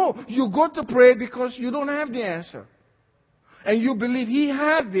 No, you go to pray because you don't have the answer. And you believe He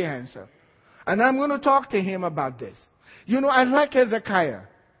has the answer. And I'm going to talk to Him about this. I like Hezekiah.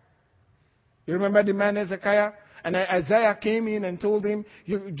 You remember the man Hezekiah? And Isaiah came in and told him,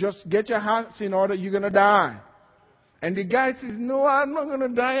 you just get your house in order, you're going to die. And the guy says, no, I'm not going to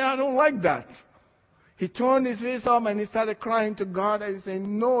die. I don't like that. He turned his face up and he started crying to God and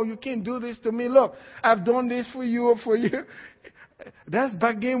saying, no, you can't do this to me. Look, I've done this for you. That's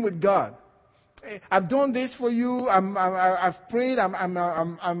bargaining with God. I've done this for you. I've prayed.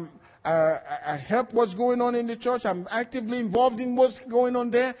 I help what's going on in the church. I'm actively involved in what's going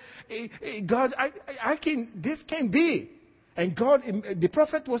on there. God, this can't be. And God, the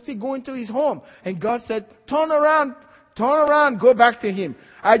prophet was still going to his home. And God said, turn around, go back to him.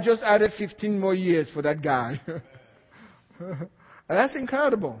 I just added 15 more years for that guy. That's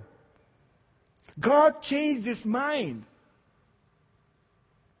incredible. God changed his mind.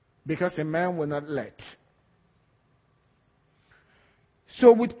 Because a man will not let.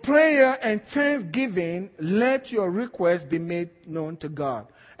 So with prayer and thanksgiving, let your requests be made known to God.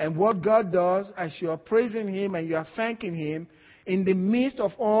 And what God does, as you are praising Him and you are thanking Him, in the midst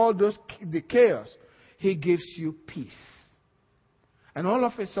of all the chaos, He gives you peace. And all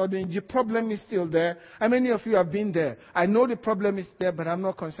of a sudden, the problem is still there. How many of you have been there? I know the problem is there, but I'm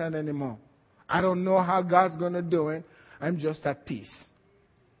not concerned anymore. I don't know how God's going to do it. I'm just at peace.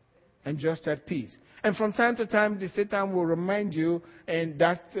 And just at peace. And from time to time, the Satan will remind you, and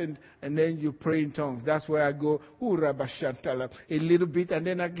then you pray in tongues. That's where I go, a little bit, and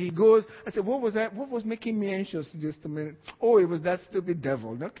then he goes. I said, what was that? What was making me anxious just a minute? Oh, it was that stupid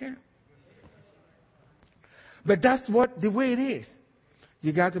devil. Okay. But that's the way it is.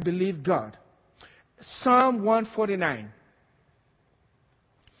 You got to believe God. Psalm 149,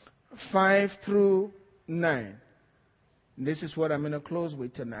 5 through 9. This is what I'm going to close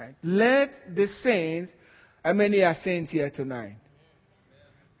with tonight. Let the saints, how many are saints here tonight?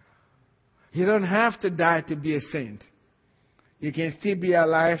 You don't have to die to be a saint. You can still be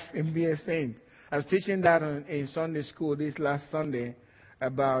alive and be a saint. I was teaching that in Sunday school this last Sunday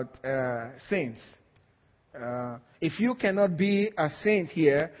about saints. If you cannot be a saint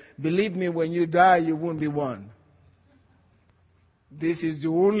here, believe me, when you die, you won't be one. This is the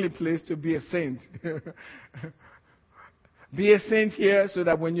only place to be a saint. Be a saint here so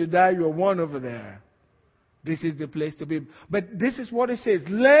that when you die, you're one over there. This is the place to be. But this is what it says.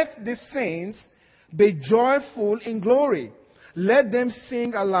 Let the saints be joyful in glory. Let them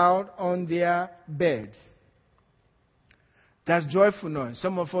sing aloud on their beds. That's joyful noise.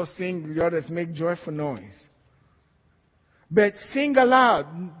 Some of us sing, the others make joyful noise. But sing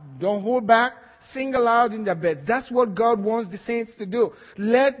aloud. Don't hold back. Sing aloud in their beds. That's what God wants the saints to do.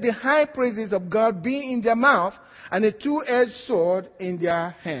 Let the high praises of God be in their mouth and a two-edged sword in their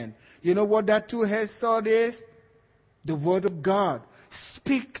hand. You know what that two-edged sword is? The Word of God.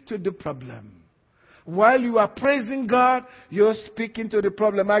 Speak to the problem. While you are praising God, you're speaking to the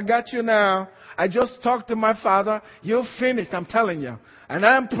problem. I got you now. I just talked to my Father. You're finished, I'm telling you. And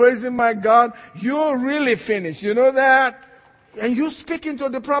I'm praising my God. You're really finished. You know that? And you're speaking to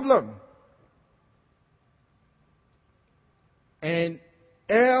the problem. And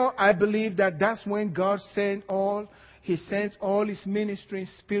I believe that's when God sent He sends all His ministering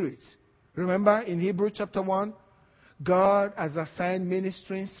spirits. Remember in Hebrews chapter 1, God has assigned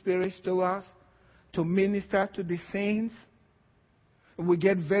ministering spirits to us to minister to the saints. We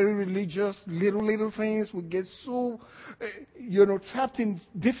get very religious, little things. We get so, trapped in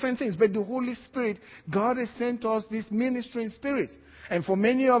different things. But the Holy Spirit, God has sent us this ministering spirit. And for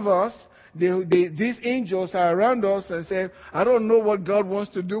many of us, these angels are around us and say, I don't know what God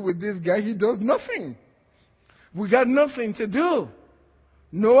wants to do with this guy. He does nothing. We got nothing to do.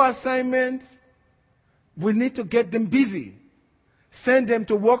 No assignment. We need to get them busy. Send them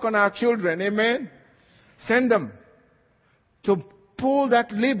to work on our children. Amen. Send them to pull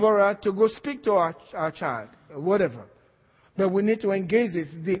that laborer to go speak to our child. Whatever. But we need to engage this.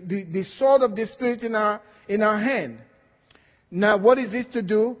 The sword of the Spirit in our hand. Now, what is it to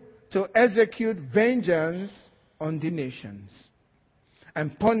do? To execute vengeance on the nations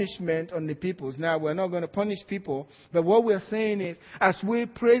and punishment on the peoples. Now, we're not going to punish people, but what we're saying is, as we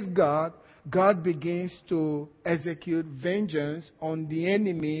praise God, God begins to execute vengeance on the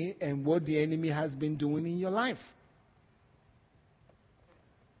enemy and what the enemy has been doing in your life.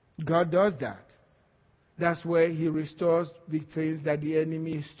 God does that. That's where He restores the things that the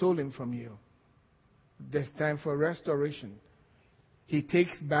enemy has stolen from you. there's time for restoration. He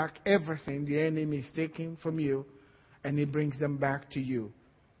takes back everything the enemy is taking from you, and he brings them back to you.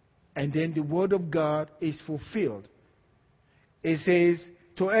 And then the word of God is fulfilled. It says,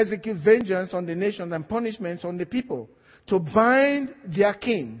 to execute vengeance on the nations and punishments on the people, to bind their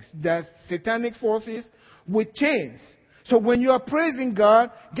kings, their satanic forces, with chains. So when you are praising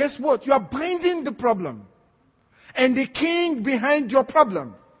God, guess what? You are binding the problem. And the king behind your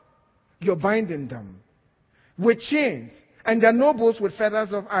problem, you're binding them with chains, and their nobles with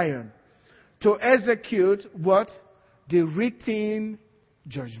feathers of iron, to execute what? The written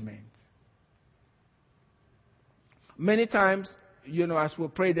judgment. Many times, as we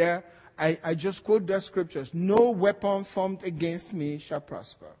pray there, I just quote the scriptures. No weapon formed against me shall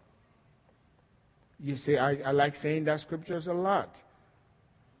prosper. You say, I like saying that scriptures a lot.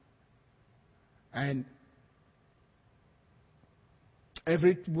 And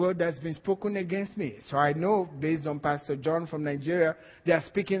every word that's been spoken against me. So I know, based on Pastor John from Nigeria, they are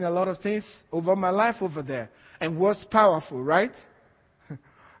speaking a lot of things over my life over there. And words powerful, right?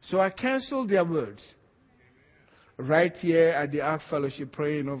 So I cancel their words. Right here at the Ark Fellowship,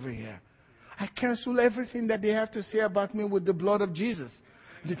 praying over here. I cancel everything that they have to say about me with the blood of Jesus.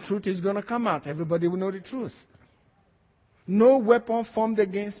 The truth is going to come out. Everybody will know the truth. No weapon formed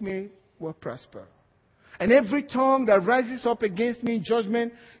against me will prosper. And every tongue that rises up against me in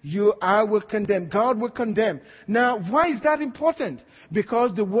judgment, I will condemn. God will condemn. Now, why is that important?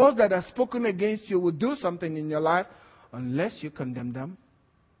 Because the words that are spoken against you will do something in your life unless you condemn them.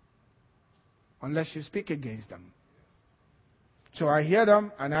 Unless you speak against them. So I hear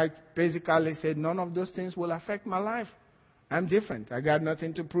them, and I basically said, none of those things will affect my life. I'm different. I got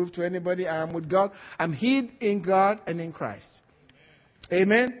nothing to prove to anybody. I am with God. I'm hid in God and in Christ.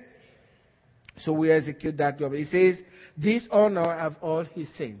 Amen? So we execute that job. He says, this honor have all his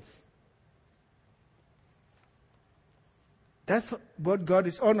saints. That's what God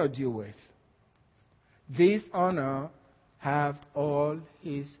has honored you with. This honor have all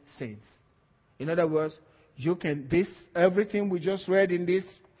his saints. In other words, everything we just read in this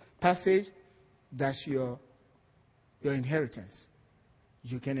passage, that's your inheritance.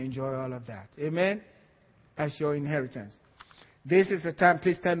 You can enjoy all of that. Amen? That's your inheritance. This is a time,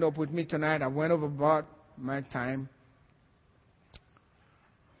 please stand up with me tonight. I went over about my time.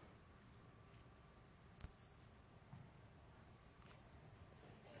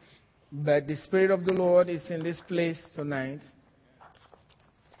 But the Spirit of the Lord is in this place tonight.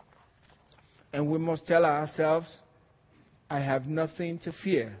 And we must tell ourselves, I have nothing to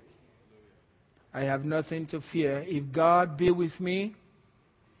fear. I have nothing to fear. If God be with me,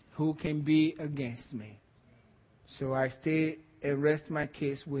 who can be against me? So I stay and rest my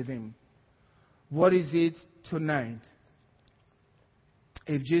case with him. What is it tonight?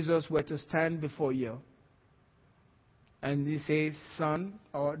 If Jesus were to stand before you and he says, son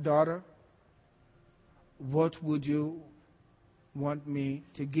or daughter, what would you want me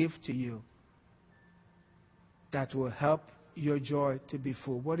to give to you that will help your joy to be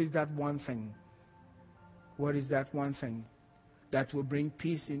full? What is that one thing? What is that one thing that will bring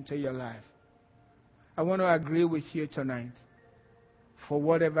peace into your life? I want to agree with you tonight for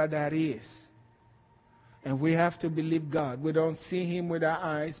whatever that is. And we have to believe God. We don't see him with our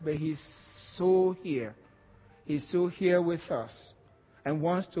eyes, but he's so here. He's so here with us and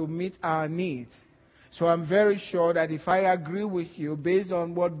wants to meet our needs. So I'm very sure that if I agree with you based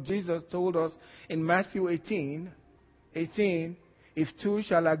on what Jesus told us in Matthew 18, if two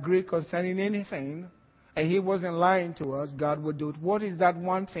shall agree concerning anything, and he wasn't lying to us, God would do it. What is that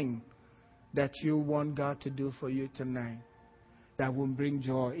one thing that you want God to do for you tonight that will bring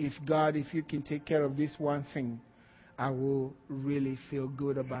joy? If you can take care of this one thing, I will really feel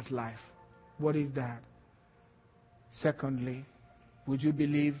good about life. What is that? Secondly, would you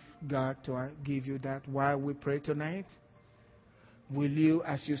believe God to give you that while we pray tonight? Will you,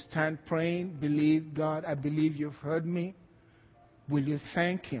 as you stand praying, believe, God, I believe you've heard me? Will you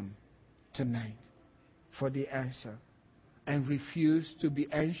thank him tonight for the answer and refuse to be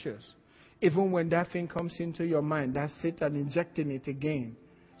anxious? Even when that thing comes into your mind, that's Satan injecting it again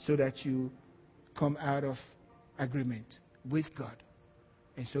so that you come out of agreement with God.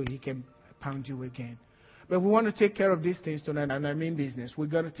 And so he can pound you again. But we want to take care of these things tonight, and I mean business. We're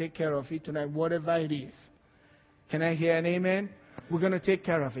going to take care of it tonight, whatever it is. Can I hear an amen? We're going to take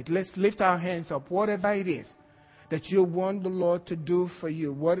care of it. Let's lift our hands up, whatever it is that you want the Lord to do for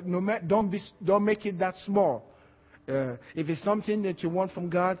you. Don't make it that small. If it's something that you want from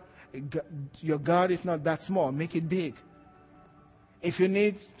God, your God is not that small. Make it big. If you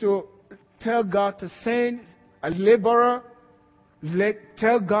need to tell God to send a laborer,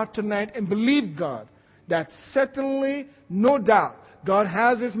 tell God tonight and believe God that certainly, no doubt, God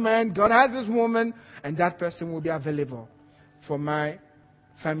has His man, God has His woman, and that person will be available for my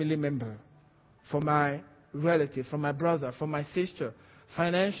family member, for my relative, for my brother, for my sister.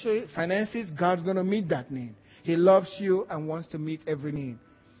 Finances, God's going to meet that need. He loves you and wants to meet every need.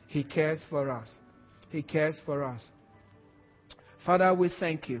 He cares for us. He cares for us. Father, we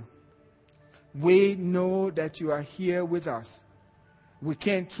thank you. We know that you are here with us. We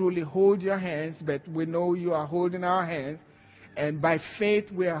can't truly hold your hands, but we know you are holding our hands. And by faith,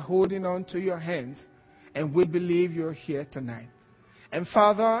 we are holding on to your hands. And we believe you're here tonight. And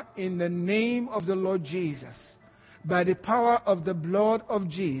Father, in the name of the Lord Jesus, by the power of the blood of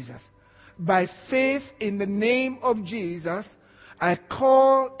Jesus, by faith in the name of Jesus, I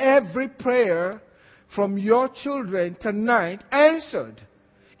call every prayer from your children tonight answered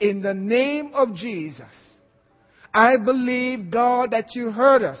in the name of Jesus. I believe, God, that you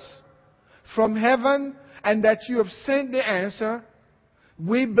heard us from heaven and that you have sent the answer.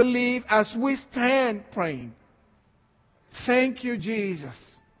 We believe as we stand praying. Thank you, Jesus.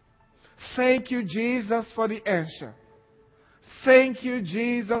 Thank you, Jesus, for the answer. Thank you,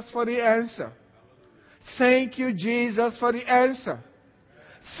 Jesus, for the answer. Thank you, Jesus, for the answer.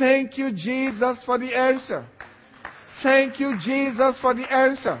 Thank you, Jesus, for the answer. Thank you, Jesus, for the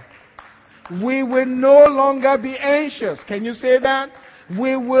answer. We will no longer be anxious. Can you say that?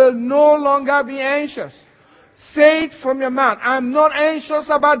 We will no longer be anxious. Say it from your mouth. I'm not anxious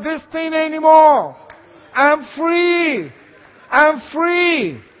about this thing anymore. I'm free. I'm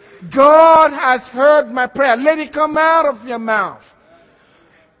free. God has heard my prayer. Let it come out of your mouth.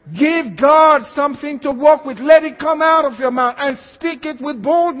 Give God something to work with. Let it come out of your mouth and speak it with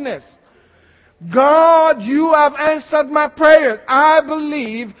boldness. God, you have answered my prayers. I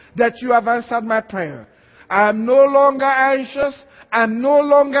believe that you have answered my prayer. I'm no longer anxious. I'm no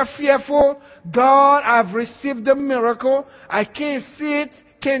longer fearful. God, I've received the miracle. I can't see it,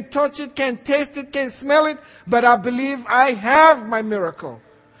 can't touch it, can't taste it, can't smell it, but I believe I have my miracle.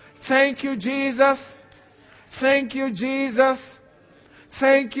 Thank you, Jesus. Thank you, Jesus.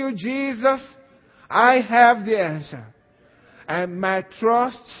 Thank you, Jesus. I have the answer. And my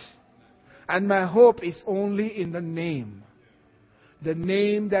trust and my hope is only in the name. The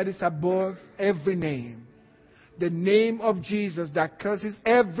name that is above every name. The name of Jesus that causes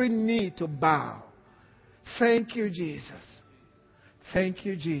every knee to bow. Thank you, Jesus. Thank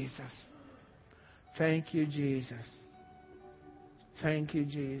you, Jesus. Thank you, Jesus. Thank you,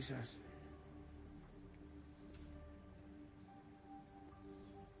 Jesus.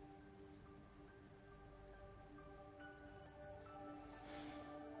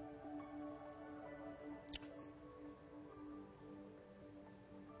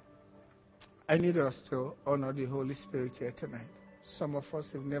 I need us to honor the Holy Spirit here tonight. Some of us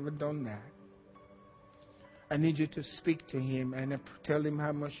have never done that. I need you to speak to Him and tell Him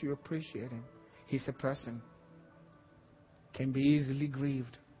how much you appreciate Him. He's a person. Can be easily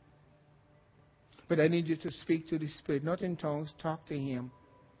grieved. But I need you to speak to the Spirit, not in tongues. Talk to Him.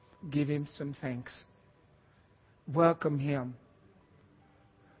 Give Him some thanks. Welcome Him.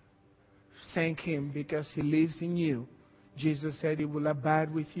 Thank Him because He lives in you. Jesus said He will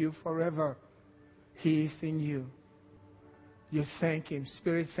abide with you forever. He is in you. You thank Him.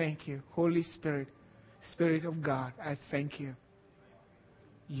 Spirit, thank you. Holy Spirit, Spirit of God, I thank you.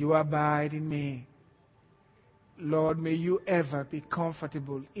 You abide in me. Lord, may you ever be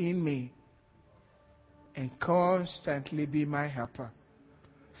comfortable in me and constantly be my helper.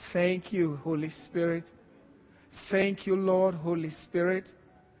 Thank you, Holy Spirit. Thank you, Lord, Holy Spirit.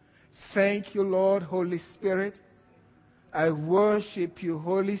 Thank you, Lord, Holy Spirit. I worship you,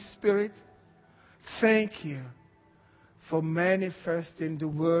 Holy Spirit. Thank you for manifesting the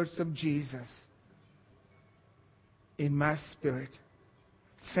words of Jesus in my spirit.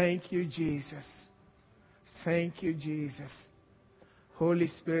 Thank you, Jesus. Thank you, Jesus. Holy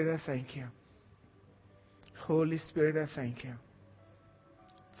Spirit, I thank you. Holy Spirit, I thank you.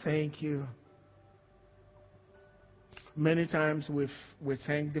 Thank you. Many times we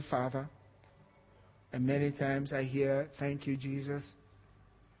thank the Father, and many times I hear, thank you, Jesus.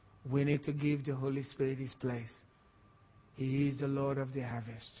 We need to give the Holy Spirit His place. He is the Lord of the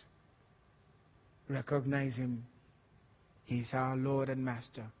harvest. Recognize Him. He is our Lord and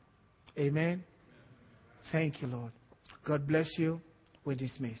Master. Amen. Thank you, Lord. God bless you. We're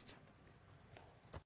dismissed.